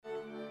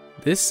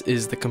This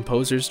is the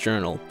Composer's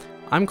Journal.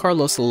 I'm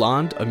Carlos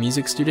Lalonde, a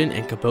music student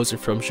and composer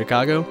from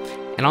Chicago,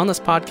 and on this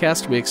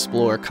podcast we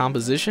explore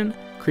composition,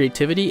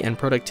 creativity, and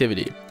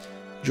productivity.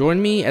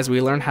 Join me as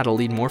we learn how to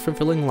lead more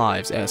fulfilling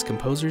lives as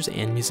composers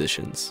and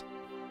musicians.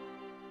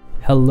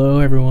 Hello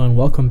everyone,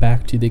 welcome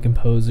back to the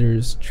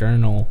Composer's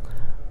Journal.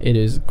 It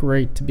is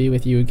great to be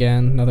with you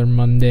again, another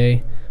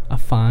Monday, a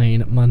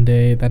fine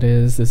Monday that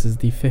is. This is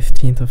the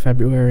 15th of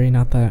February,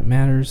 not that it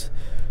matters,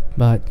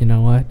 but you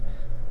know what?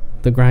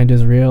 The grind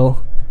is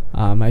real.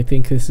 I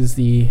think this is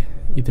the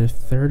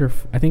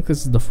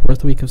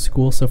fourth week of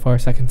school so far,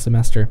 second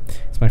semester.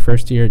 It's my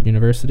first year at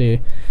university.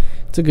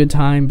 It's a good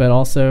time, but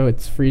also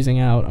it's freezing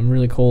out. I'm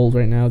really cold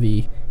right now.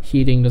 The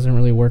heating doesn't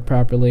really work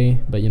properly,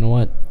 but you know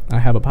what? I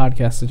have a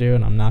podcast to do,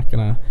 and I'm not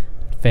gonna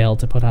fail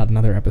to put out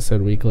another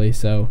episode weekly.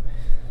 So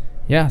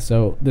yeah,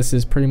 so this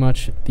is pretty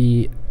much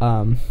the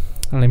I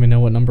don't even know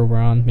what number we're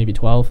on, maybe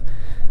 12.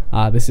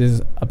 This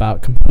is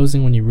about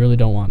composing when you really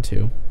don't want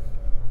to.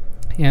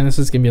 And this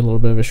is going to be a little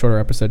bit of a shorter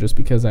episode just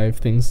because I have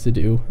things to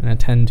do and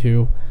attend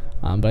to,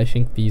 but I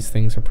think these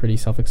things are pretty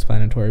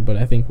self-explanatory, but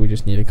I think we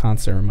just need a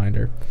constant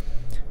reminder.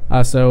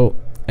 So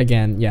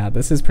again, yeah,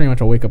 this is pretty much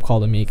a wake-up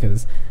call to me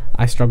because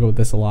I struggle with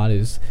this a lot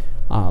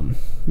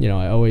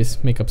I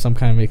always make up some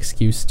kind of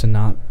excuse to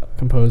not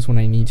compose when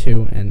I need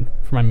to, and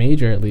for my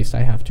major at least,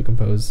 I have to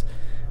compose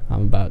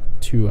about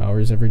 2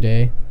 hours every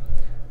day,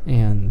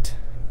 and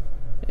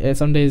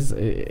some days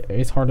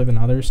it's harder than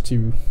others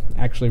to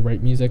actually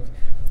write music.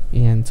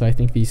 And so I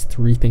think these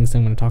three things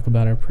I'm going to talk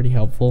about are pretty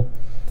helpful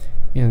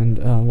and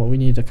what we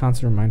need a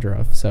constant reminder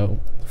of. So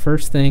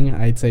first thing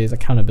I'd say is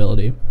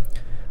accountability.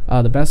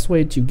 The best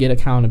way to get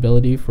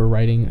accountability for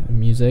writing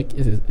music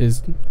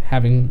is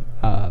having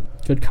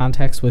good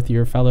context with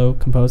your fellow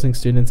composing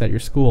students at your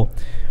school.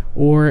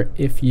 Or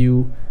if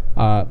you're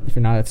not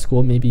at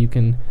school, maybe you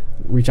can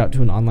reach out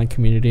to an online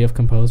community of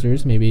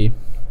composers. Maybe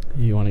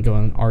you want to go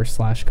on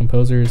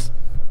r/composers.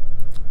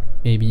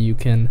 Maybe you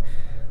can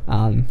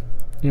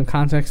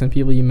contact some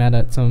people you met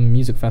at some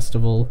music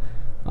festival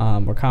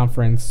or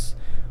conference,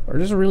 or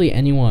just really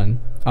anyone.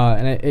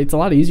 And it's a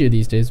lot easier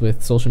these days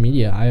with social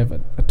media. I have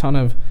a ton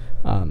of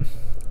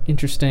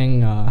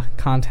interesting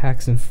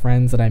contacts and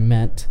friends that I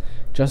met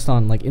just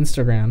on like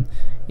Instagram,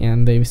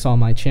 and they saw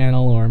my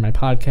channel or my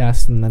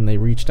podcast, and then they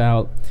reached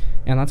out.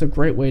 And that's a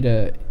great way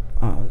to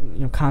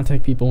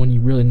contact people when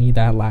you really need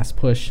that last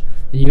push.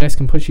 And you guys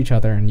can push each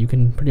other, and you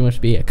can pretty much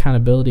be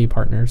accountability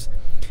partners.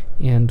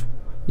 And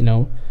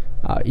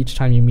each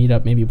time you meet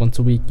up, maybe once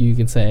a week, you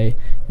can say,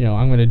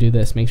 I'm going to do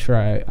this. Make sure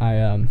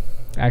I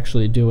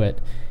actually do it.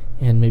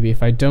 And maybe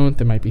if I don't,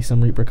 there might be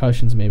some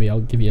repercussions. Maybe I'll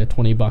give you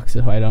 $20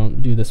 if I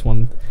don't do this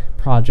one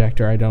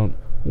project, or I don't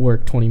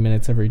work 20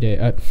 minutes every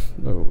day,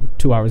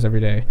 2 hours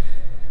every day.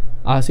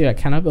 So yeah,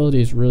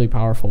 accountability is really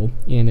powerful,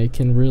 and it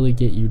can really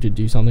get you to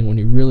do something when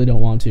you really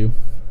don't want to.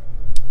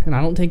 And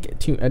I don't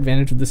take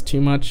advantage of this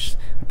too much.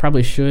 I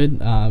probably should,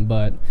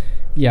 but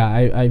yeah,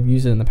 I've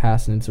used it in the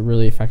past, and it's a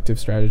really effective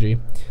strategy.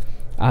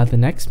 The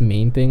next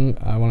main thing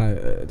I want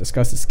to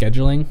discuss is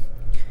scheduling,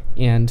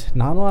 and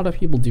not a lot of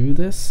people do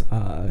this.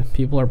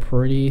 People are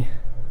pretty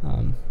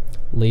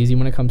lazy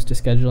when it comes to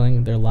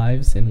scheduling their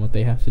lives and what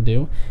they have to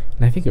do,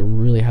 and I think it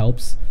really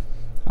helps.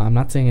 I'm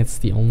not saying it's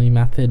the only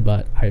method,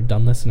 but I've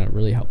done this and it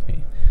really helped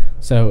me.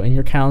 So in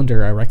your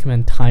calendar, I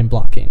recommend time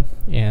blocking,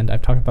 and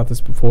I've talked about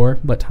this before,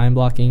 but time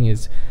blocking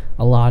is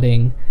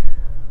allotting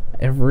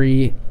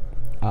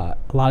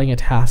a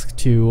task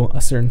to a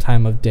certain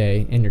time of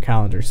day in your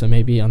calendar. So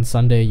maybe on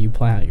Sunday you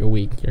plan out your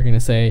week. You're going to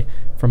say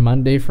from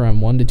Monday from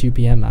 1 to 2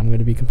 p.m. I'm going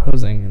to be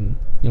composing,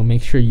 and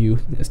make sure you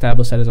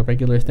establish that as a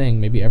regular thing.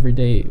 Maybe every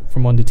day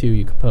from 1 to 2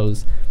 you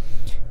compose.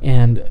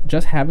 And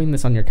just having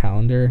this on your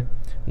calendar,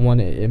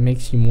 it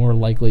makes you more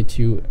likely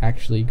to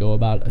actually go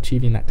about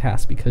achieving that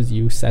task because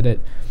you set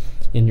it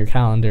in your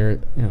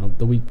calendar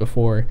the week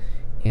before,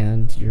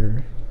 and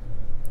you're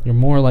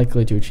more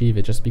likely to achieve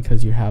it just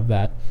because you have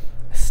that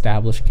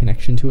established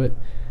connection to it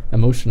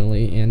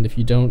emotionally. And if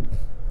you don't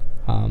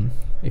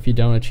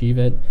achieve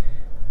it,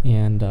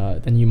 and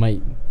then you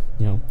might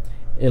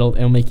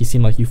it'll make you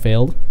seem like you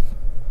failed.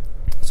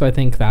 So I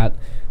think that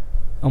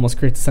almost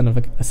creates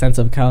a sense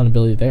of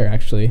accountability there,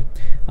 actually.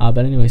 But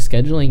anyway,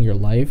 scheduling your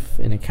life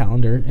in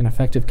an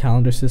effective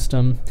calendar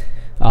system.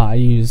 I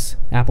use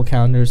Apple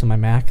Calendars on my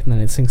Mac, and then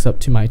it syncs up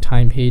to my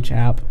TimePage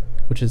app,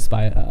 which is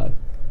by a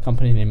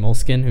company named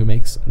Moleskine, who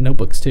makes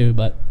notebooks too.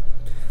 But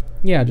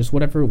yeah, just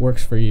whatever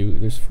works for you.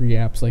 There's free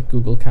apps like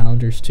Google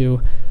Calendars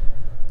too.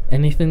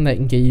 Anything that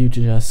can get you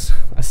to just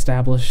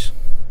establish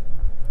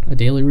a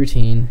daily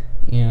routine,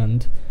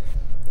 and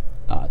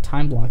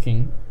time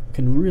blocking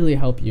can really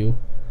help you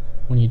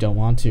when you don't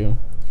want to.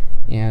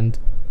 And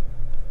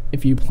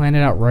if you plan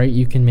it out right,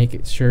 you can make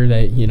it sure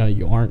that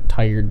you aren't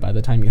tired by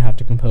the time you have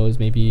to compose.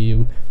 Maybe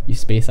you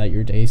space out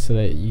your day so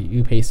that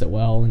you pace it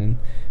well, and then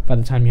by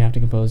the time you have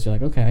to compose, you're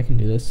like, okay, I can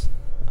do this.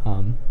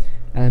 And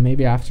then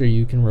maybe after,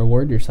 you can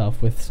reward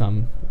yourself with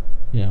some,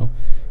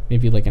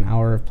 maybe like an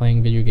hour of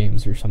playing video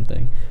games or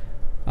something.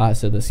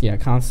 So this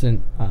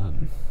constant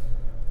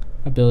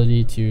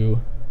ability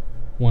to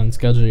one,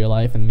 schedule your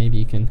life, and maybe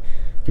you can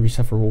give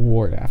yourself a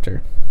reward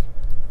after.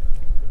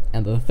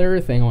 And the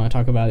third thing I want to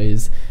talk about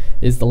is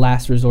the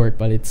last resort,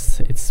 but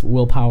it's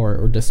willpower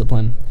or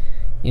discipline.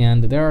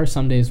 And there are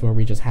some days where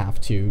we just have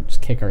to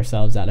just kick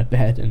ourselves out of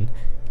bed and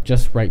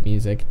just write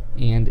music.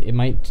 And it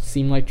might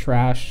seem like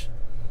trash,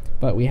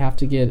 but we have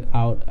to get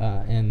out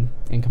and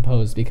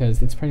compose,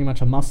 because it's pretty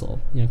much a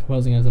muscle.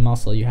 Composing is a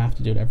muscle. You have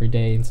to do it every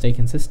day and stay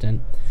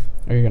consistent,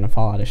 or you're going to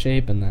fall out of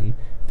shape, and then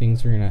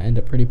things are going to end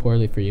up pretty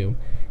poorly for you.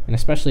 And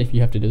especially if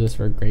you have to do this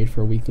for a grade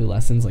for weekly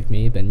lessons like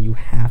me, then you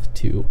have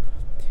to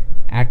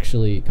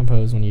actually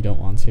compose when you don't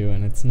want to.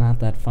 And it's not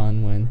that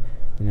fun when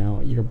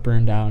you're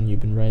burned out and you've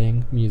been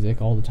writing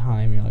music all the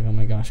time. You're like, oh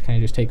my gosh, can I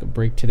just take a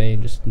break today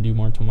and just do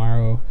more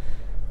tomorrow?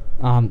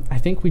 I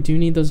think we do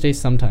need those days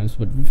sometimes,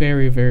 but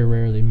very, very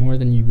rarely, more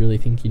than you really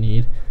think you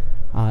need,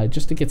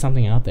 just to get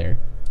something out there.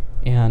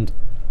 And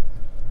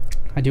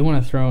I do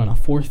want to throw in a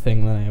fourth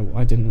thing that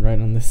I didn't write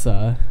on this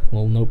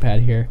little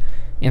notepad here,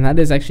 and that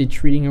is actually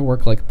treating your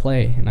work like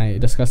play. And I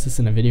discussed this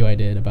in a video I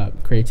did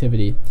about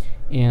creativity.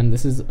 And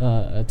this is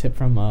a tip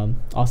from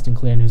Austin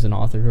Kleon, who's an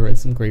author who wrote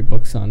some great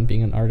books on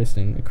being an artist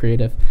and a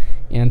creative.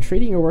 And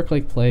treating your work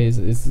like play is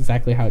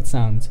exactly how it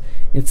sounds.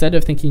 Instead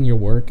of thinking your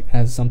work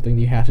as something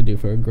that you have to do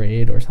for a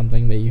grade or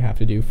something that you have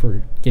to do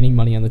for getting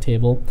money on the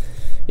table,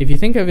 if you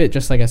think of it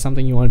just like as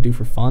something you want to do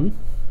for fun,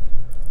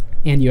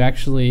 and you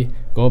actually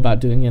go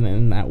about doing it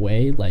in that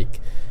way, like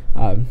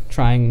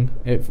trying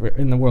it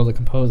in the world of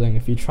composing,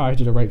 if you try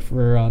to write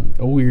for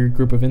a weird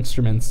group of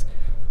instruments,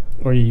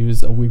 or you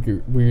use a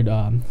weird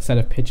set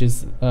of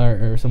pitches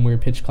or some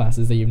weird pitch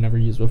classes that you've never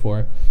used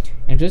before,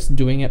 and just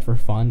doing it for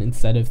fun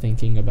instead of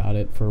thinking about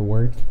it for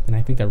work, and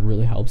I think that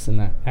really helps. And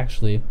that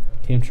actually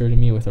came true to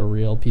me with a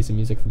real piece of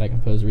music that I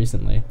composed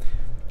recently.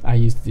 I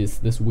used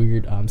this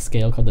weird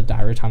scale called the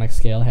diatonic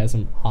scale. It has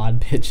some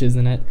odd pitches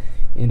in it,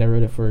 and I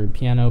wrote it for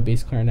piano,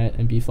 bass clarinet,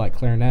 and B-flat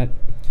clarinet.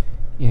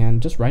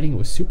 And just writing it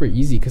was super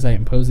easy because I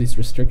imposed these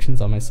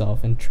restrictions on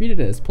myself and treated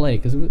it as play,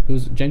 because it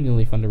was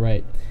genuinely fun to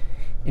write.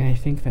 And I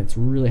think that's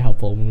really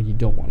helpful when you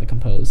don't want to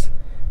compose.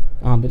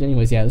 But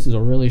anyways, yeah, this is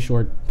a really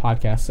short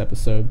podcast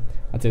episode.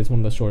 I'd say it's one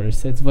of the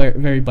shortest. It's very,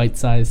 very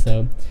bite-sized,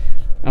 so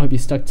I hope you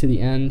stuck to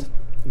the end.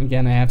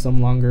 Again, I have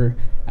some longer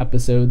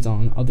episodes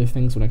on other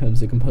things when it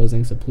comes to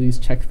composing, so please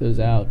check those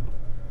out.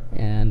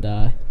 And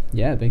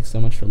yeah, thanks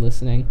so much for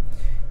listening,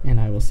 and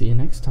I will see you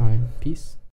next time. Peace.